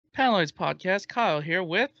Paneloids podcast. Kyle here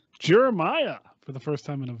with Jeremiah for the first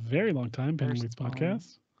time in a very long time. first Paneloids time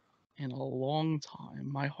podcast. in a long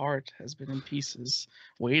time. My heart has been in pieces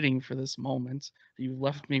waiting for this moment. You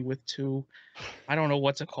left me with two, I don't know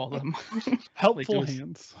what to call them. All they do Helpful is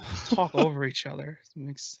hands. talk over each other. It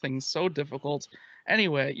makes things so difficult.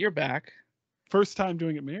 Anyway, you're back. First time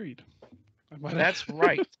doing it married. That's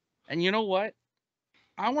right. And you know what?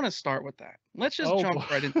 I want to start with that. Let's just Oh jump boy.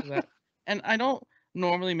 right into that. And I don't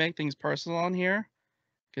normally make things personal on here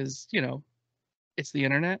because, it's the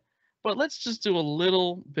internet. But let's just do a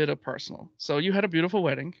little bit of personal. So you had a beautiful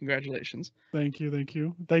wedding. Congratulations. Thank you. Thank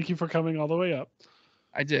you. Thank you for coming all the way up.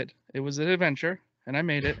 I did. It was an adventure, and I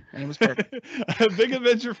made it, and it was perfect. A big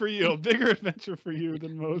adventure for you. A bigger adventure for you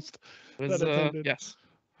than most It was that attended. yes,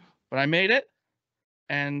 but I made it,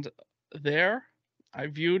 and there I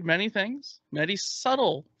viewed many things, many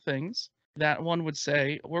subtle things that one would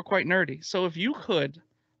say were quite nerdy. So if you could,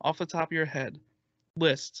 off the top of your head,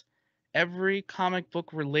 list every comic book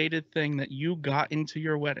related thing that you got into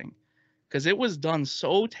your wedding, because it was done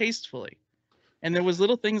so tastefully, and there was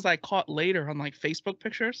little things I caught later on like Facebook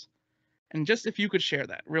pictures, and just if you could share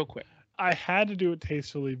that real quick. I had to do it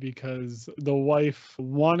tastefully because the wife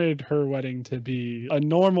wanted her wedding to be a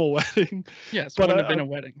normal wedding. Yes, But wouldn't have been a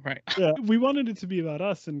wedding, right? yeah, we wanted it to be about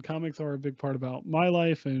us, and comics are a big part about my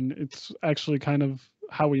life, and it's actually kind of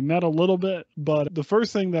how we met a little bit. But the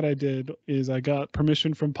first thing that I did is I got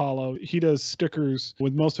permission from Paulo. He does stickers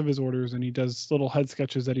with most of his orders, and he does little head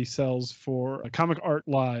sketches that he sells for Comic Art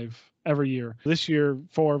Live every year. This year,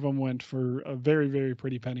 4 of them went for a very, very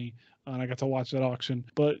pretty penny, and I got to watch that auction.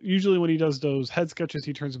 But usually when he does those head sketches,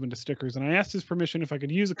 he turns them into stickers. And I asked his permission if I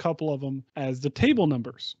could use a couple of them as the table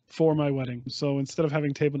numbers for my wedding. So instead of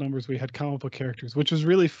having table numbers, we had comic book characters, which was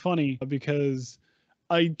really funny because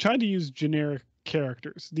I tried to use generic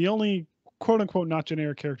characters. The only quote unquote not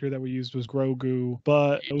generic character that we used was Grogu,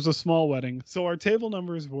 but it was a small wedding. So our table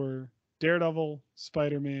numbers were Daredevil,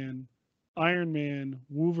 Spider-Man, Iron Man,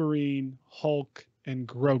 Wolverine, Hulk, and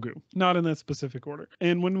Grogu. Not in that specific order.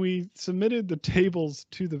 And when we submitted the tables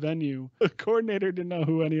to the venue, the coordinator didn't know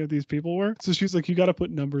who any of these people were. So she's like, you got to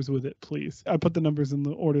put numbers with it, please. I put the numbers in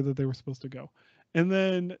the order that they were supposed to go. And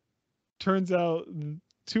then turns out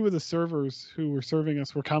 2 of the servers who were serving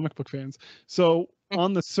us were comic book fans. So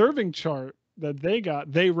on the serving chart that they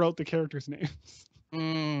got, they wrote the characters'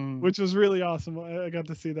 names. Which was really awesome. I got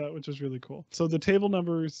to see that, which was really cool. So the table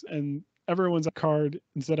numbers and everyone's card,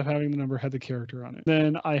 instead of having the number, had the character on it.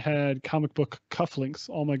 Then I had comic book cufflinks.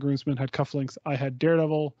 All my groomsmen had cufflinks. I had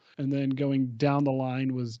Daredevil, and then going down the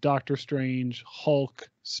line was Doctor Strange, Hulk,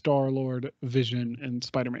 Star-Lord, Vision, and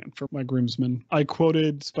Spider-Man for my groomsmen. I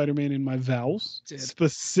quoted Spider-Man in my vows,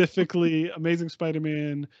 specifically Amazing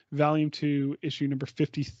Spider-Man Volume 2, issue number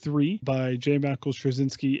 53 by J. Michael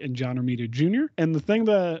Straczynski and John Romita Jr. And the thing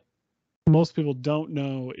that most people don't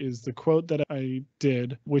know is the quote that I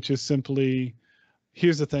did, which is simply,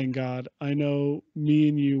 here's the thing, God, I know me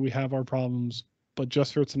and you, we have our problems, but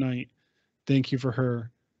just for tonight, thank you for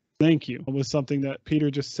her. Thank you. It was something that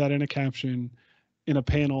Peter just said in a caption in a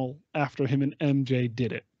panel after him and MJ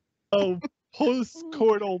did it. Oh,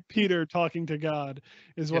 post-coital Peter talking to God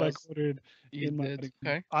is what I quoted in my wedding.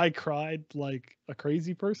 Okay. I cried like a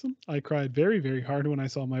crazy person. I cried very, very hard when I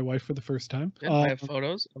saw my wife for the first time. Yeah, I have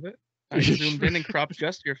photos of it. I zoomed in and cropped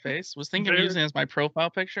just your face. Was thinking of using it as my profile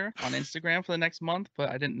picture on Instagram for the next month, but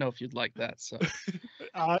I didn't know if you'd like that. So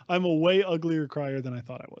I'm a way uglier crier than I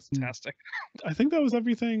thought I was. Fantastic. I think that was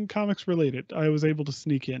everything comics related. I was able to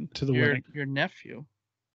sneak in to the wedding. Your nephew.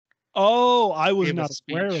 Oh, I was not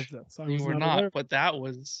aware of this. You were not, but that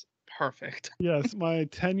was perfect. Yes, my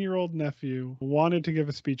 10-year-old nephew wanted to give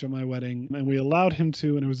a speech on my wedding, and we allowed him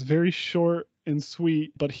to, and it was very short and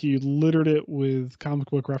sweet, but he littered it with comic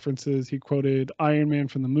book references. He quoted Iron Man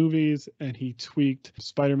from the movies, and he tweaked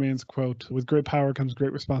Spider-Man's quote, with great power comes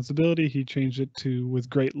great responsibility. He changed it to with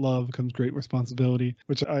great love comes great responsibility,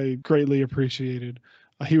 which I greatly appreciated.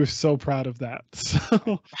 He was so proud of that.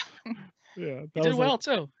 So, yeah. He did well,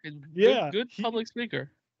 too. Good public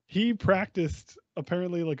speaker. He practiced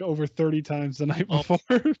apparently like over 30 times the night before.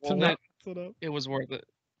 It was worth it.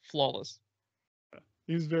 Flawless.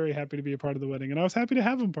 He was very happy to be a part of the wedding, and I was happy to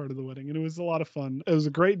have him part of the wedding, and it was a lot of fun. It was a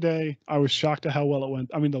great day. I was shocked at how well it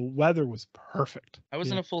went. I mean, the weather was perfect. I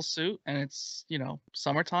was in a full suit, and it's,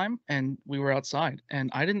 summertime, and we were outside, and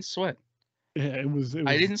I didn't sweat. Yeah, it was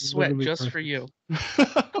I didn't sweat just perfect. for you.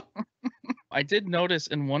 I did notice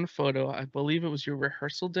in one photo, I believe it was your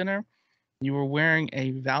rehearsal dinner, you were wearing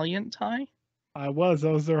a Valiant tie. That was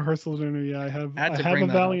the rehearsal dinner. Yeah, Had I to have bring a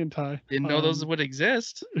that up. Valiant tie. Didn't know those would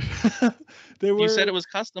exist. They If you said were it was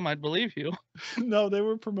custom, I'd believe you. no, they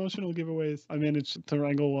were promotional giveaways. I managed to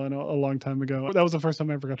wrangle one a long time ago. That was the first time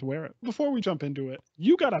I ever got to wear it. Before we jump into it,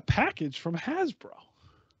 you got a package from Hasbro.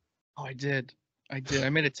 Oh, I did. I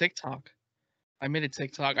made a TikTok.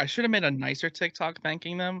 I should have made a nicer TikTok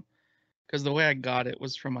thanking them, because the way I got it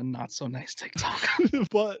was from a not so nice TikTok.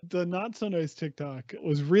 But the not so nice TikTok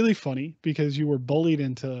was really funny because you were bullied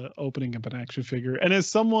into opening up an action figure. And as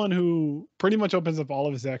someone who pretty much opens up all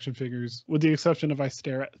of his action figures, with the exception of I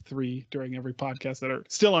stare at 3 during every podcast that are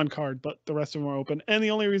still on card, but the rest of them are open. And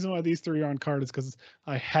the only reason why these 3 are on card is because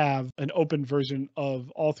I have an open version of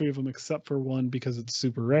all 3 of them except for one because it's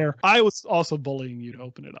super rare. I was also bullying you to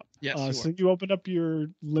open it up. Yes, you So were. you opened up your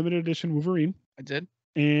limited edition Wolverine. I did.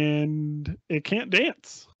 And it can't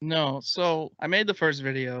dance. No, so I made the first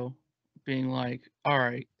video being like, all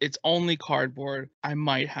right, it's only cardboard. I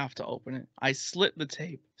might have to open it. I slit the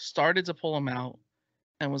tape, started to pull him out,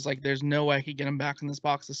 and was like, there's no way I could get him back in this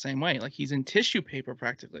box the same way. Like, he's in tissue paper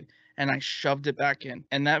practically. And I shoved it back in.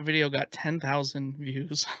 And that video got 10,000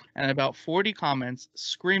 views and about 40 comments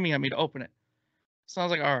screaming at me to open it. So I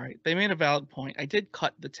was like, all right, they made a valid point. I did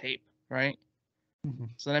cut the tape, right? Mm-hmm.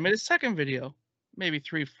 So then I made a second video, maybe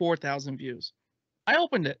 4,000 views. I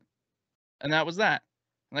opened it, and that was that.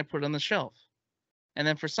 And I put it on the shelf. And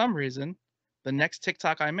then for some reason, the next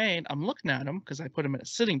TikTok I made, I'm looking at him because I put him in a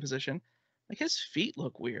sitting position. Like, his feet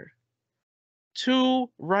look weird. 2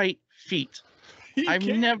 right feet. I've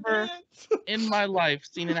never in my life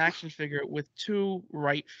seen an action figure with 2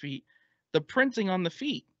 right feet. The printing on the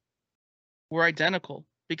feet were identical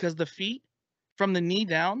because the feet from the knee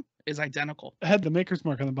down is identical. It had the maker's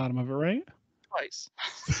mark on the bottom of it, right? Twice.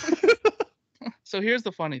 So here's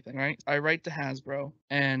the funny thing, right? I write to Hasbro,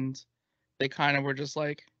 and they kind of were just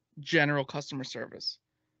like general customer service.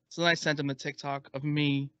 So then I sent them the TikTok of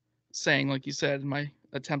me saying, like you said, in my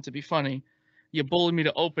attempt to be funny, you bullied me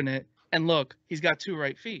to open it, and look, he's got 2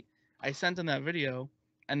 right feet. I sent them that video,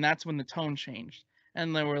 and that's when the tone changed.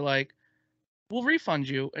 And they were like, we'll refund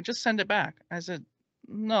you and just send it back. I said,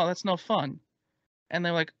 no, that's no fun. And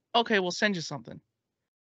they're like, okay, we'll send you something.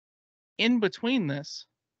 In between this,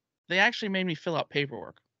 they actually made me fill out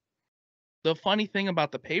paperwork. The funny thing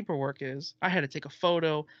about the paperwork is I had to take a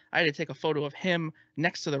photo. I had to take a photo of him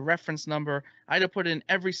next to the reference number. I had to put in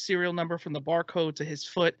every serial number from the barcode to his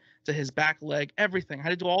foot to his back leg, everything. I had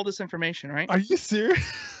to do all this information, right? Are you serious?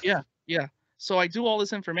 Yeah, yeah. So I do all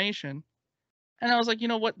this information, and I was like, you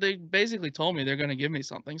know what? They basically told me they're going to give me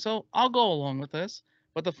something, so I'll go along with this.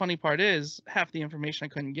 But the funny part is, half the information I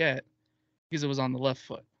couldn't get because it was on the left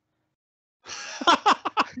foot.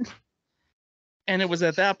 And it was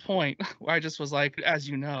at that point where I just was like, as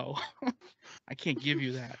you know, I can't give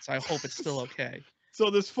you that. So I hope it's still okay. So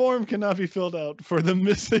this form cannot be filled out for the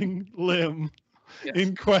missing limb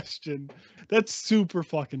in question. That's super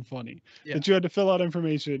fucking funny. Yeah. That you had to fill out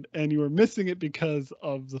information and you were missing it because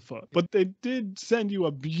of the foot. But they did send you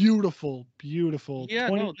a beautiful, beautiful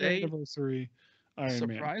 20th anniversary Iron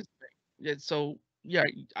Man. Surprised me. Yeah, so yeah,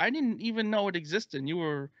 I didn't even know it existed. And you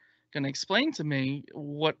were gonna explain to me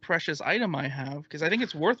what precious item I have, because I think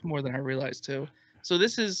it's worth more than I realized too. So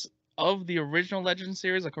this is of the original Legend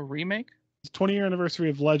series, like a remake. 20-year anniversary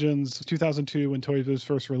of Legends, 2002 when Toy Biz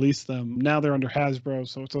first released them. Now they're under Hasbro,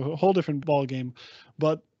 so it's a whole different ball game.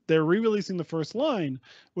 But they're re-releasing the first line,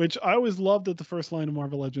 which I always loved that the first line of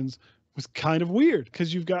Marvel Legends was kind of weird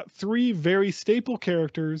because you've got 3 very staple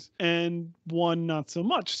characters and 1 not so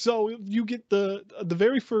much. So you get the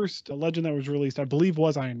very first Legend that was released, I believe,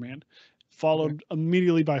 was Iron Man, followed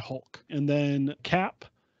immediately by Hulk, and then Cap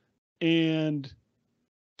and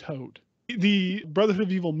Toad. The Brotherhood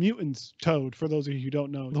of Evil Mutants Toad, for those of you who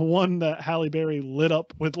don't know, the one that Halle Berry lit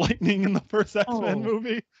up with lightning in the first X-Men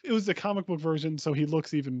movie. It was the comic book version, so he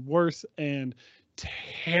looks even worse, and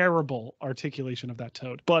terrible articulation of that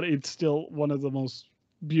Toad. But it's still one of the most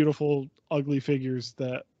beautiful, ugly figures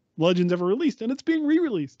that Legends ever released, and it's being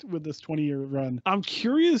re-released with this 20-year run. I'm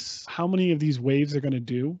curious how many of these waves they're going to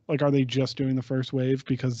do. Like, are they just doing the first wave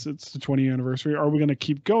because it's the 20-year anniversary? Are we going to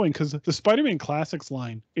keep going? Because the Spider-Man Classics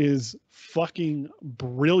line is fucking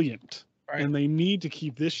brilliant. Right. And they need to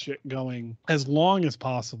keep this shit going as long as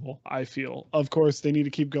possible, I feel. Of course, they need to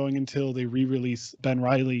keep going until they re-release Ben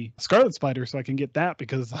Reilly Scarlet Spider so I can get that,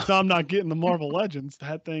 because I'm not getting the Marvel Legends.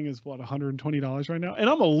 That thing is, what, $120 right now? And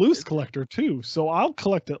I'm a loose collector, too, so I'll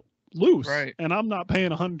collect it loose. Right. And I'm not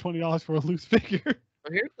paying $120 for a loose figure.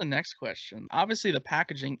 So here's the next question. Obviously, the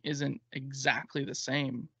packaging isn't exactly the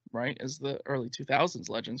same, right, as the early 2000s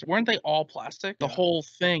Legends. Weren't they all plastic? The whole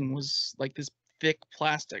thing was like this thick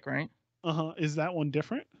plastic, right? Is that one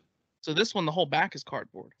different? So this one, the whole back is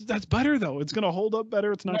cardboard. That's better though. It's going to hold up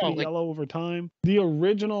better. It's not No, going to like, yellow over time. The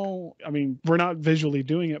original, I mean, we're not visually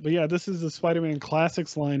doing it, but yeah, this is the Spider-Man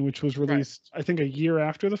Classics line, which was released, I think, a year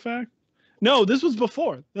after the fact. No, this was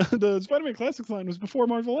before. The Spider-Man Classics line was before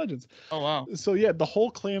Marvel Legends. oh wow, So yeah, the whole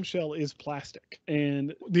clamshell is plastic.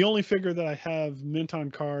 And the only figure that I have mint on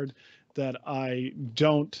card that I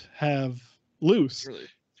don't have loose,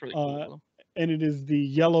 it's really cool though. and it is the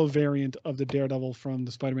yellow variant of the Daredevil from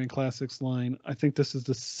the Spider-Man Classics line. I think this is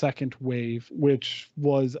the second wave, which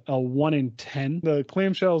was a 1 in 10. The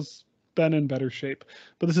clamshell's been in better shape,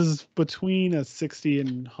 but this is between a $60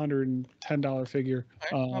 and $110 figure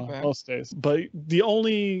most days. But the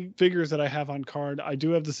only figures that I have on card, I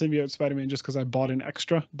do have the symbiote Spider-Man just because I bought an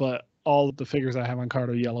extra, but all the figures I have on card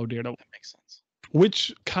are yellow Daredevil. That makes sense.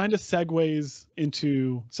 Which kind of segues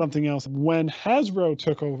into something else. When Hasbro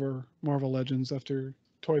took over Marvel Legends after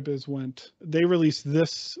Toy Biz went, they released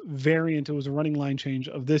this variant. It was a running line change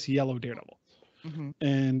of this yellow Daredevil.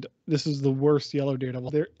 And this is the worst yellow Daredevil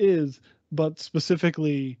there is, but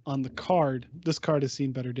specifically on the card, this card has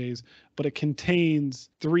seen better days, but it contains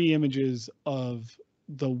 3 images of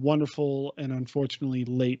the wonderful and unfortunately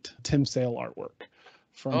late Tim Sale artwork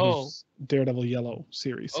from his Daredevil Yellow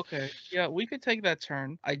series. Okay, yeah, we could take that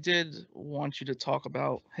turn. I did want you to talk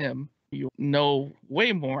about him. You know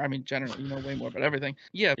way more. I mean, generally, you know way more about everything.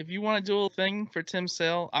 Yeah, if you want to do a thing for Tim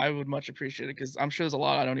Sale, I would much appreciate it because I'm sure there's a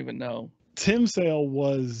lot I don't even know. Tim Sale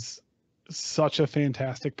was such a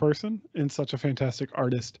fantastic person and such a fantastic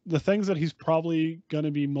artist. The things that he's probably going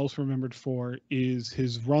to be most remembered for is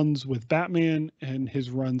his runs with Batman and his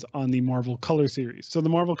runs on the Marvel Color Series. So the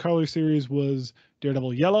Marvel Color Series was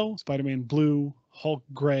Daredevil Yellow, Spider-Man Blue, Hulk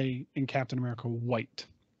Gray, and Captain America White,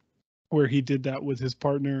 where he did that with his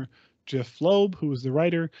partner Jeff Loeb, who was the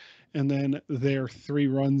writer, and then their 3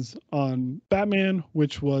 runs on Batman,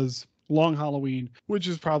 which was Long Halloween, which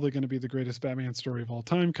is probably going to be the greatest Batman story of all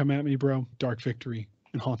time. Come at me, bro. Dark Victory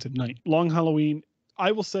and Haunted Night. Long Halloween,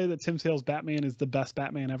 I will say that Tim Sale's Batman is the best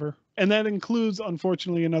Batman ever. And that includes,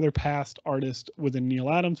 unfortunately, another past artist within Neil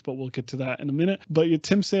Adams, but we'll get to that in a minute. But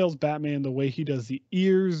Tim Sale's Batman, the way he does the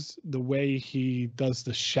ears, the way he does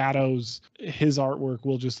the shadows, his artwork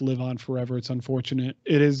will just live on forever. It's unfortunate.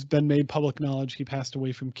 It has been made public knowledge he passed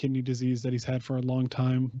away from kidney disease that he's had for a long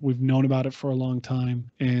time. We've known about it for a long time.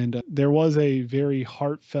 And there was a very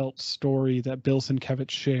heartfelt story that Bill Sienkiewicz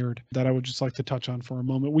shared that I would just like to touch on for a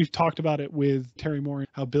moment. We've talked about it with Terry Moore,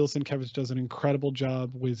 how Bill Sienkiewicz does an incredible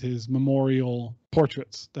job with his memorial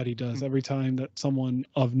portraits that he does. Every time that someone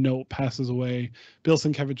of note passes away, Bill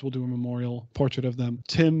Sienkiewicz will do a memorial portrait of them.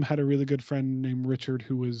 Tim had a really good friend named Richard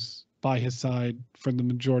who was by his side for the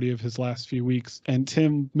majority of his last few weeks. And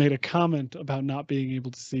Tim made a comment about not being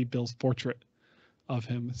able to see Bill's portrait of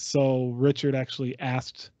him. So Richard actually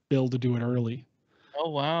asked Bill to do it early.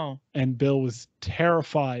 Oh, wow. And Bill was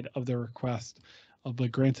terrified of the request,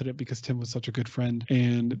 but granted it because Tim was such a good friend.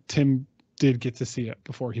 And Tim did get to see it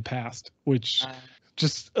before he passed, which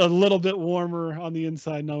just a little bit warmer on the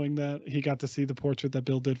inside knowing that he got to see the portrait that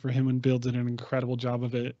Bill did for him, and Bill did an incredible job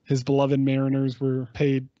of it. His beloved Mariners were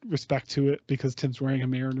paid respect to it because Tim's wearing a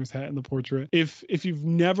Mariners hat in the portrait. If you've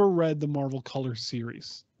never read the Marvel Color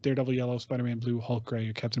series, Daredevil Yellow, Spider-Man Blue, Hulk Gray,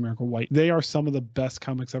 or Captain America White, they are some of the best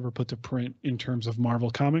comics ever put to print in terms of Marvel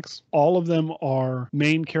comics. All of them are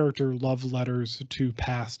main character love letters to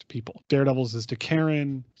past people. Daredevil's is to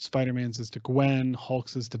Karen, Spider-Man's is to Gwen,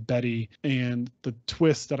 Hulk's is to Betty, and the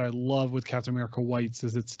twist that I love with Captain America White's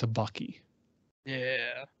is it's to Bucky.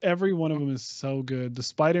 Yeah. Every one of them is so good. The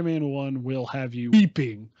Spider-Man one will have you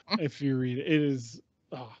weeping if you read it. It is...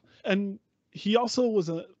 And he also was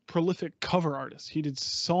a prolific cover artist. He did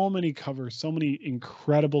so many covers, so many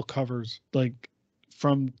incredible covers, like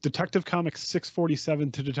from Detective Comics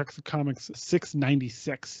 647 to Detective Comics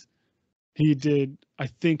 696. He did, I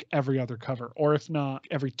think, every other cover, or if not,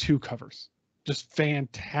 every 2 covers. Just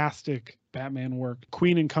fantastic Batman work.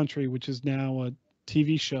 Queen and Country, which is now a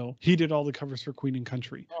TV show, he did all the covers for Queen and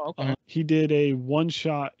Country. Oh, okay. He did a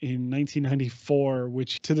one-shot in 1994,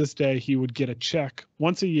 which to this day he would get a check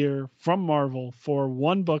once a year from Marvel for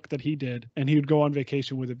one book that he did, and he would go on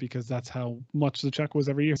vacation with it because that's how much the check was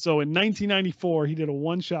every year. So in 1994, he did a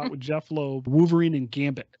one-shot with Jeff Loeb, Wolverine and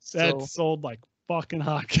Gambit. That sold like fucking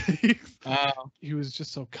hotcakes. Wow. He was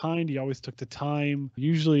just so kind. He always took the time.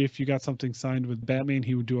 Usually if you got something signed with Batman,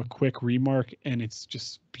 he would do a quick remark, and it's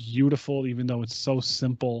just beautiful, even though it's so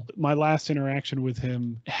simple. My last interaction with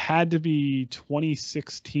him had to be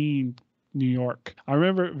 2016, New York. I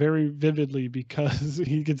remember it very vividly because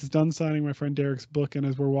he gets done signing my friend Derek's book, and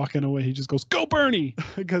as we're walking away, he just goes, "Go Bernie!"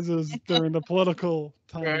 because it was during the political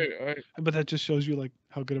time. Right. But that just shows you like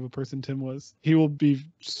how good of a person Tim was. He will be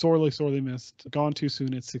sorely, sorely missed. Gone too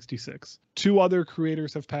soon at 66. 2 other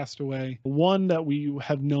creators have passed away. One that we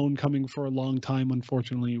have known coming for a long time,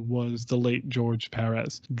 unfortunately, was the late George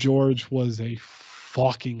Perez. George was a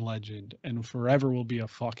fucking legend and forever will be a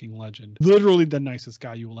fucking legend. Literally the nicest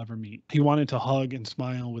guy you will ever meet. He wanted to hug and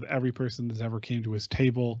smile with every person that ever came to his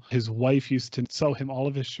table. His wife used to sew him all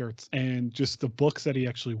of his shirts, and just the books that he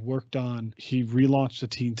actually worked on. He relaunched the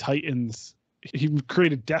Teen Titans. He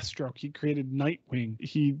created Deathstroke. He created Nightwing.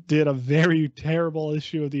 He did a very terrible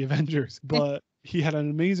issue of the Avengers, but he had an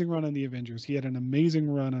amazing run on the Avengers. He had an amazing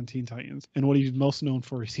run on Teen Titans. And what he's most known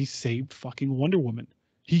for is he saved fucking Wonder Woman.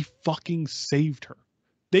 He fucking saved her.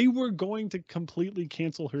 They were going to completely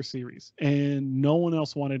cancel her series, and no one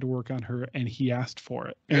else wanted to work on her, and he asked for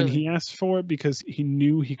it. Really? And he asked for it because he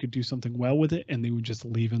knew he could do something well with it, and they would just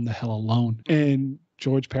leave him the hell alone. And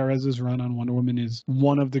George Perez's run on Wonder Woman is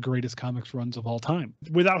one of the greatest comics runs of all time.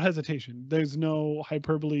 Without hesitation. There's no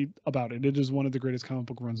hyperbole about it. It is one of the greatest comic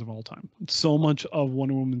book runs of all time. So much of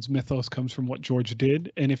Wonder Woman's mythos comes from what George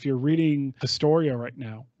did. And if you're reading Historia right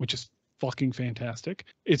now, which is fucking fantastic,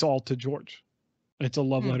 it's all to George. It's a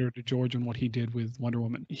love letter to George and what he did with Wonder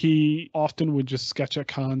Woman. He often would just sketch at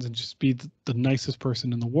cons and just be the nicest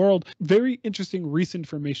person in the world. Very interesting recent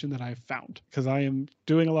information that I've found, because I am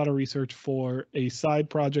doing a lot of research for a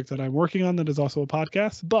side project that I'm working on that is also a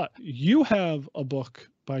podcast. But you have a book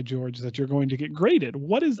by George that you're going to get graded.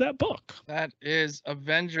 What is that book? That is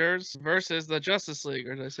Avengers versus the Justice League.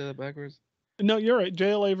 Or did I say that backwards? No, you're right.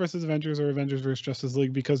 JLA versus Avengers or Avengers versus Justice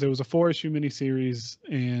League, because it was a 4-issue miniseries,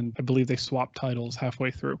 and I believe they swapped titles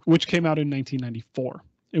halfway through, which came out in 1994.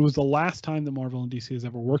 It was the last time that Marvel and DC has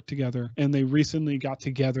ever worked together, and they recently got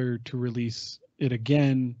together to release it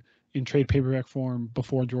again in trade paperback form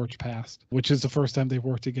before George passed, which is the first time they've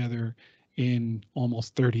worked together in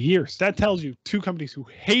almost 30 years. That tells you 2 companies who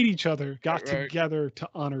hate each other got together to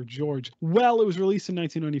honor George. Well, it was released in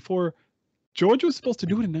 1994. George was supposed to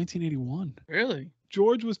do it in 1981. Really?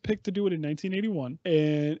 George was picked to do it in 1981,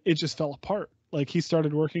 and it just fell apart. Like, he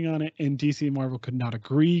started working on it, and DC and Marvel could not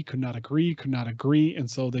agree,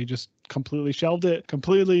 and so they just completely shelved it,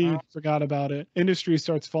 forgot about it. Industry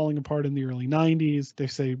starts falling apart in the early 90s. They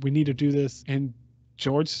say, we need to do this, and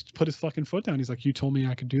George put his fucking foot down. He's like, you told me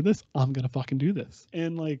I could do this, I'm gonna fucking do this.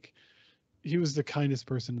 And, like, he was the kindest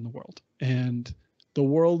person in the world, and the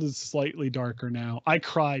world is slightly darker now. I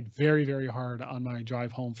cried very, very hard on my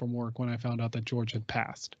drive home from work when I found out that George had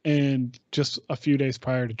passed. And just a few days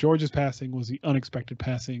prior to George's passing was the unexpected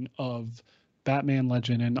passing of Batman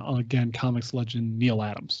legend and, again, comics legend Neil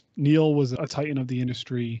Adams. Neil was a titan of the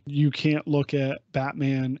industry. You can't look at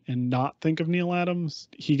Batman and not think of Neil Adams.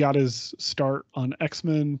 He got his start on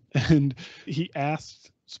X-Men, and he asked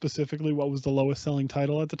specifically what was the lowest selling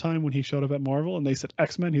title at the time when he showed up at Marvel, and they said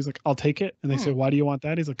X-Men. He's like, I'll take it. And they said, why do you want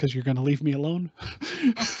that? He's like, because you're going to leave me alone.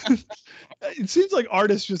 It seems like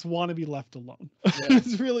artists just want to be left alone.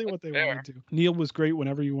 It's really what they want to do. Neil was great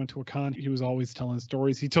whenever you went to a con. He was always telling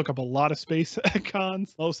stories. He took up a lot of space at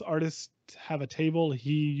cons. Most artists have a table.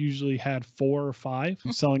 He usually had 4 or 5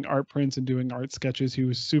 selling art prints and doing art sketches. He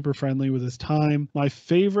was super friendly with his time. My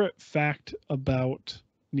favorite fact about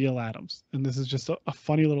Neil Adams, and this is just a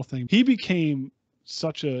funny little thing, he became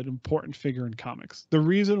such an important figure in comics. The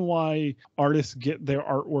reason why artists get their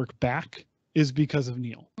artwork back is because of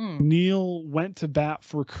Neil. Neil went to bat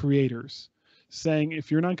for creators, saying, if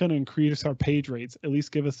you're not going to increase our page rates, at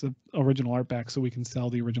least give us the original art back so we can sell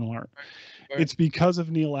the original art. It's because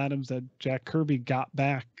of Neil Adams that Jack Kirby got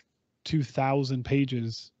back 2,000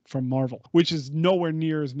 pages from Marvel, which is nowhere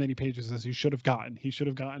near as many pages as he should have gotten. He should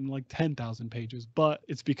have gotten like 10,000 pages, but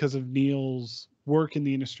it's because of Neil's work in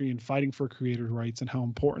the industry and fighting for creator rights and how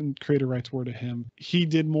important creator rights were to him. He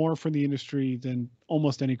did more for the industry than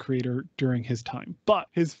almost any creator during his time. But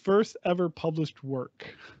his first ever published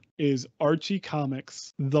work is Archie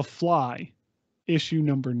Comics' The Fly, issue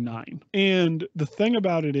number 9. And the thing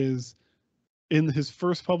about it is, in his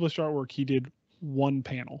first published artwork, he did 1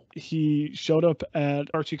 panel. He showed up at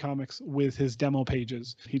Archie Comics with his demo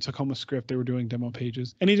pages. He took home a script. They were doing demo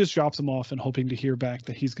pages, and he just drops them off and hoping to hear back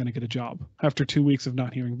that he's going to get a job. After 2 weeks of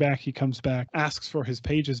not hearing back, he comes back, asks for his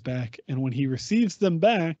pages back, and when he receives them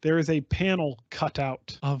back, there is a panel cut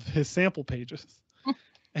out of his sample pages.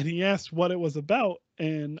 And he asked what it was about,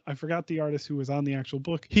 and I forgot the artist who was on the actual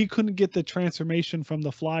book. He couldn't get the transformation from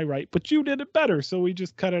The Fly right, but you did it better, so we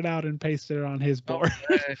just cut it out and pasted it on his board.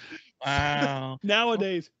 Wow.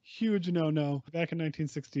 Nowadays, huge no-no. Back in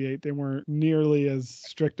 1968, they weren't nearly as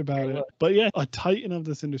strict about Sure it. was. But yeah, a titan of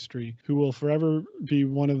this industry who will forever be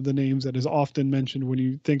one of the names that is often mentioned when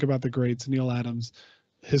you think about the greats, Neil Adams.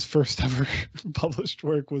 His first ever published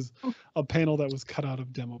work was a panel that was cut out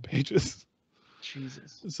of demo pages.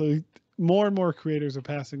 Jesus. So more and more creators are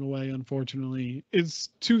passing away, unfortunately. It's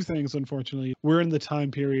two things, unfortunately. We're in the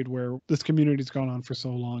time period where this community's gone on for so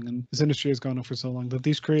long and this industry has gone on for so long that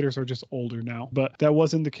these creators are just older now. But that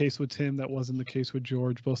wasn't the case with Tim. That wasn't the case with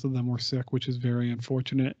George. Both of them were sick, which is very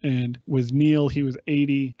unfortunate. And with Neil, he was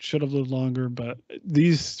 80, should have lived longer. But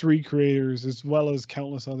these three creators, as well as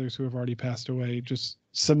countless others who have already passed away, just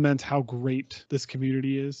cement how great this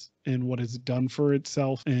community is and what it's done for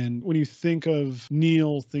itself. And when you think of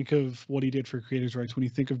Neil, think of what he did for creators' rights. When you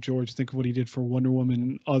think of George, think of what he did for Wonder Woman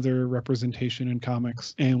and other representation in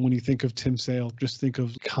comics. And when you think of Tim Sale, just think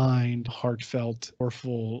of kind, heartfelt,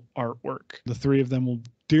 powerful artwork. The three of them will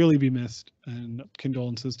dearly be missed, and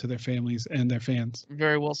condolences to their families and their fans.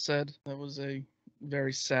 Very well said. That was a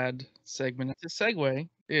very sad segment. The segue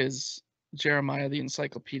is Jeremiah the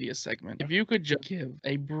Encyclopedia segment. If you could just give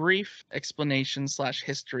a brief explanation /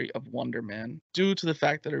 history of Wonder Man, due to the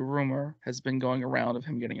fact that a rumor has been going around of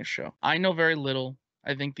him getting a show. I know very little.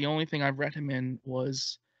 I think the only thing I've read him in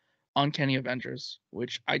was Uncanny Avengers,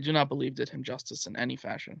 which I do not believe did him justice in any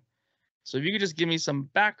fashion. So if you could just give me some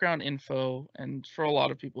background info, and for a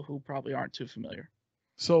lot of people who probably aren't too familiar.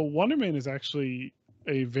 So Wonder Man is actually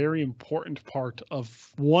a very important part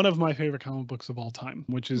of one of my favorite comic books of all time,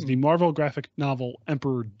 which is the Marvel graphic novel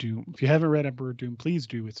Emperor Doom. If you haven't read Emperor Doom, please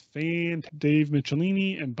do. It's fantastic. Dave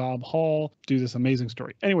Michelini and Bob Hall do this amazing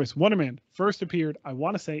story. Anyways, Wonder Man first appeared, I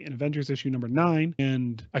want to say, in Avengers issue number 9,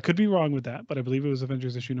 and I could be wrong with that, but I believe it was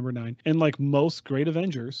Avengers issue number 9. And like most great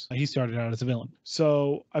Avengers, he started out as a villain.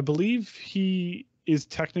 So I believe he is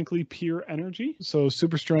technically pure energy, so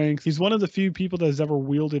super strength. He's one of the few people that has ever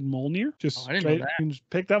wielded Mjolnir. Just I didn't know straight, that. you can just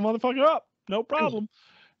pick that motherfucker up, no problem.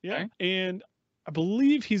 Yeah, Okay. and I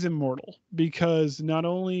believe he's immortal because not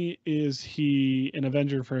only is he an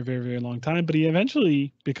Avenger for a very, very long time, but he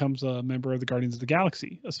eventually becomes a member of the Guardians of the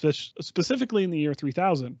Galaxy, specifically in the year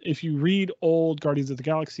 3000. If you read old Guardians of the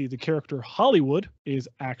Galaxy, the character Hollywood is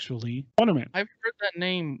actually Wonder Man. I've heard that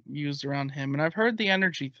name used around him, and I've heard the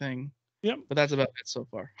energy thing. Yep. But that's about it so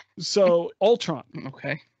far. So Ultron.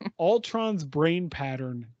 Okay. Ultron's brain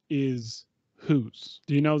pattern is whose?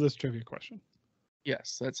 Do you know this trivia question?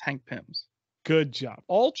 Yes, that's Hank Pym's. Good job.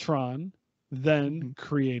 Ultron then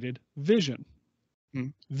created Vision.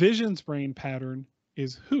 Vision's brain pattern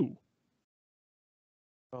is who?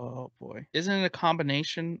 Oh boy. Isn't it a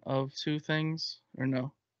combination of two things? Or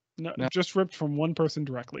no? No, just ripped from one person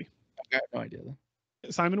directly. I have no idea then.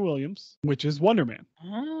 Simon Williams, which is Wonder Man.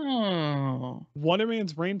 Oh. Wonder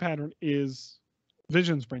Man's brain pattern is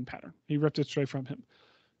Vision's brain pattern. He ripped it straight from him.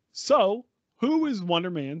 So, who is Wonder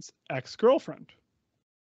Man's ex-girlfriend?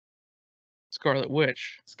 Scarlet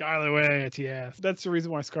Witch. Scarlet Witch, yes. That's the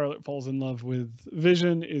reason why Scarlet falls in love with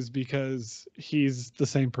Vision, is because he's the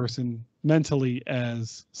same person mentally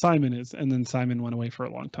as Simon is, and then Simon went away for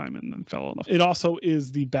a long time and then fell in love. It also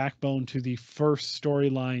is the backbone to the first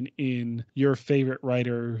storyline in your favorite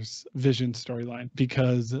writer's Vision storyline,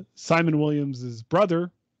 because Simon Williams'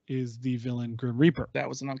 brother is the villain Grim Reaper. That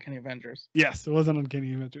was an Uncanny Avengers. Yes, it wasn't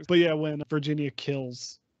Uncanny Avengers. But yeah, when Virginia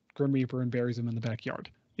kills Grim Reaper and buries him in the backyard.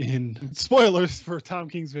 In spoilers for Tom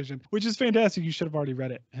King's Vision, which is fantastic. You should have already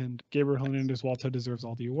read it. And Gabriel Hernandez Walter deserves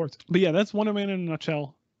all the awards. But yeah, that's Wonder Man in a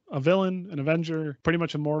nutshell. A villain, an Avenger, pretty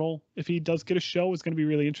much immortal. If he does get a show, it's going to be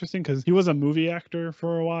really interesting because he was a movie actor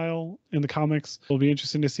for a while in the comics. It'll be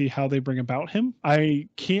interesting to see how they bring about him. I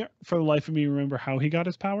can't for the life of me remember how he got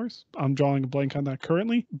his powers. I'm drawing a blank on that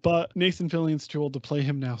currently, but Nathan Fillion's too old to play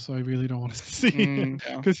him now, so I really don't want to see him.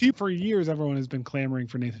 Because for years, everyone has been clamoring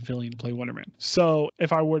for Nathan Fillion to play Wonder Man. So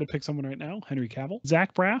if I were to pick someone right now, Henry Cavill.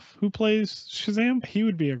 Zach Braff, who plays Shazam, he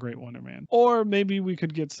would be a great Wonder Man. Or maybe we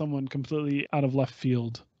could get someone completely out of left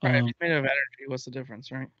field. Right, if he's made of energy, what's the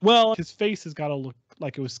difference, right? Well, his face has got to look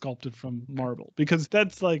like it was sculpted from marble, because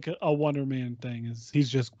that's like a Wonder Man thing, is he's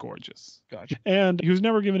just gorgeous. Gotcha. And he was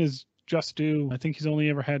never given his just due. I think he's only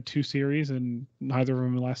ever had 2 series, and neither of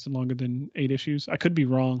them lasted longer than 8 issues. I could be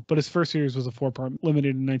wrong, but his first series was a 4-part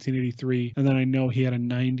limited in 1983, and then I know he had a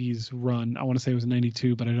 90s run. I want to say it was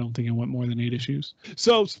 92, but I don't think it went more than 8 issues.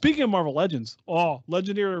 So speaking of Marvel Legends,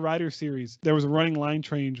 Legendary Rider series, there was a running line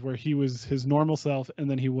change where he was his normal self,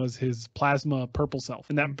 and then he was his plasma purple self,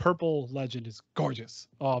 and that purple legend is gorgeous.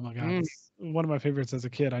 Oh my god, it's one of my favorites as a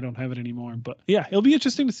kid. I don't have it anymore, but yeah, it'll be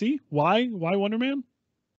interesting to see why Wonder Man.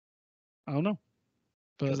 I don't know.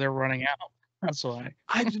 Because they're running out. That's why.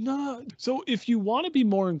 I do not. So if you want to be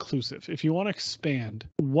more inclusive, if you want to expand,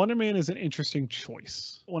 Wonder Man is an interesting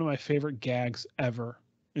choice. One of my favorite gags ever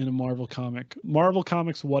in a Marvel comic. Marvel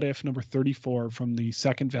Comics What If number 34 from the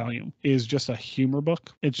second volume is just a humor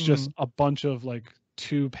book. It's just a bunch of like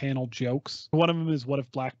 2-panel jokes. One of them is what if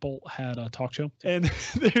Black Bolt had a talk show? And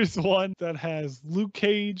there's one that has Luke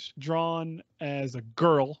Cage drawn as a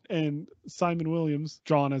girl and Simon Williams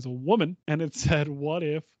drawn as a woman. And it said, what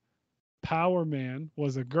if Power Man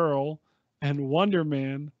was a girl and Wonder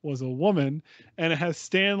Man was a woman? And it has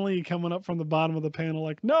Stanley coming up from the bottom of the panel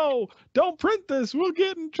like, no, don't print this, we'll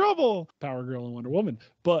get in trouble. Power Girl and Wonder Woman.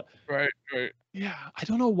 But Right. yeah, I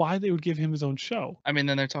don't know why they would give him his own show. I mean,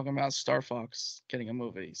 then they're talking about Star Fox getting a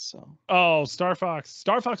movie, so. Oh, Star Fox.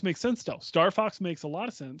 Star Fox makes sense though. Star Fox makes a lot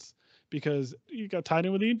of sense because you got tied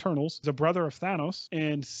in with the Eternals. He's a brother of Thanos,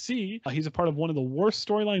 and he's a part of one of the worst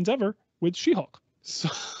storylines ever with She-Hulk. So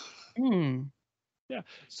yeah,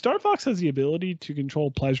 Star Fox has the ability to control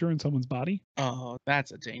pleasure in someone's body. Oh,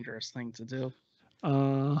 that's a dangerous thing to do.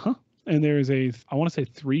 And there is I want to say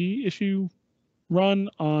 3-issue run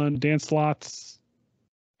on Dan Slott's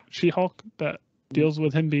She-Hulk that deals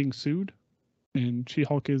with him being sued, and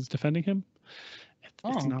She-Hulk is defending him.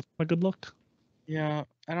 It's not a good look. Yeah,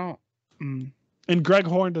 I don't. And Greg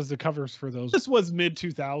Horn does the covers for those. This was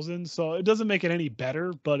mid-2000s, so it doesn't make it any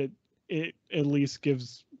better, but it at least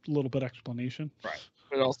gives a little bit explanation. Right.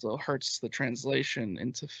 But it also hurts the translation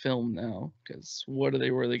into film now, because what are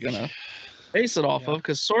they really gonna base it off of?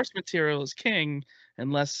 Because source material is king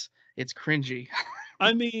unless it's cringy.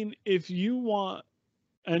 I mean, if you want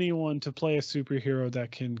anyone to play a superhero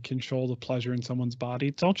that can control the pleasure in someone's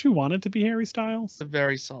body, don't you want it to be Harry Styles? It's a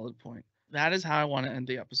very solid point. That is how I want to end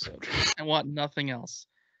the episode. I want nothing else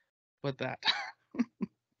but that.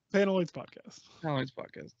 Paneloids podcast. Paneloids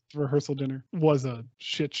podcast. Rehearsal dinner was a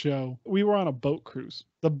shit show. We were on a boat cruise.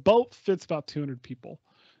 The boat fits about 200 people.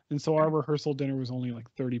 And so our rehearsal dinner was only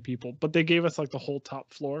like 30 people, but they gave us like the whole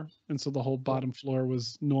top floor. And so the whole bottom floor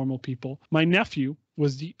was normal people. My nephew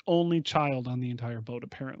was the only child on the entire boat,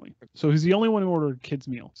 apparently. So he's the only one who ordered a kid's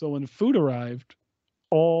meal. So when food arrived,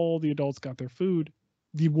 all the adults got their food.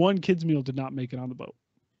 The one kid's meal did not make it on the boat.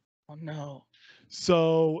 Oh, no.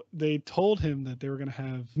 So they told him that they were going to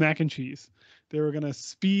have mac and cheese. They were going to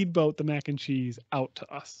speedboat the mac and cheese out to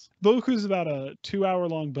us. Boat cruise is about a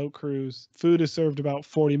 2-hour-long boat cruise. Food is served about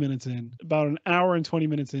 40 minutes in. About an hour and 20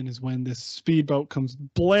 minutes in is when this speedboat comes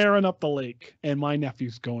blaring up the lake. And my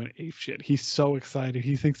nephew's going ape shit. He's so excited.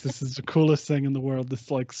 He thinks this is the coolest thing in the world. This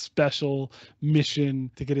like special mission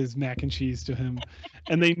to get his mac and cheese to him.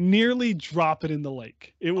 And they nearly drop it in the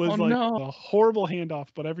lake. It was a horrible handoff,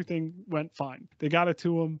 but everything went fine. They got it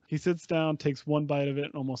to him. He sits down, takes one bite of it,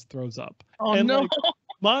 and almost throws up. Oh, and no. Like,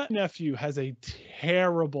 my nephew has a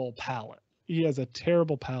terrible palate. He has a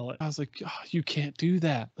terrible palate. I was like, oh, you can't do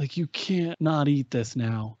that. Like, you can't not eat this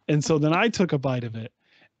now. And so then I took a bite of it,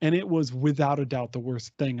 and it was without a doubt the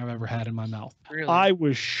worst thing I've ever had in my mouth. Really? I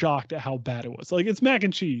was shocked at how bad it was. Like, it's mac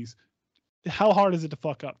and cheese. How hard is it to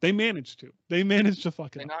fuck up? They managed to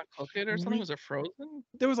fuck it They up. not cook it or something? Was it frozen?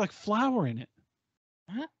 There was like flour in it.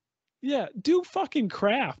 Huh? Yeah, do fucking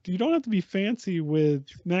craft. You don't have to be fancy with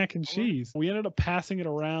mac and cheese. We ended up passing it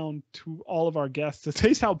around to all of our guests to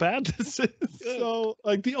taste how bad this is. So,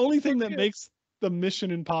 like, the only thing that makes the Mission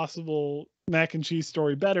Impossible mac and cheese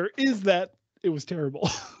story better is that it was terrible.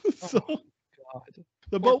 So, God.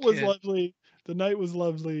 The boat was lovely. The night was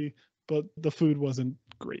lovely, but the food wasn't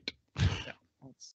great.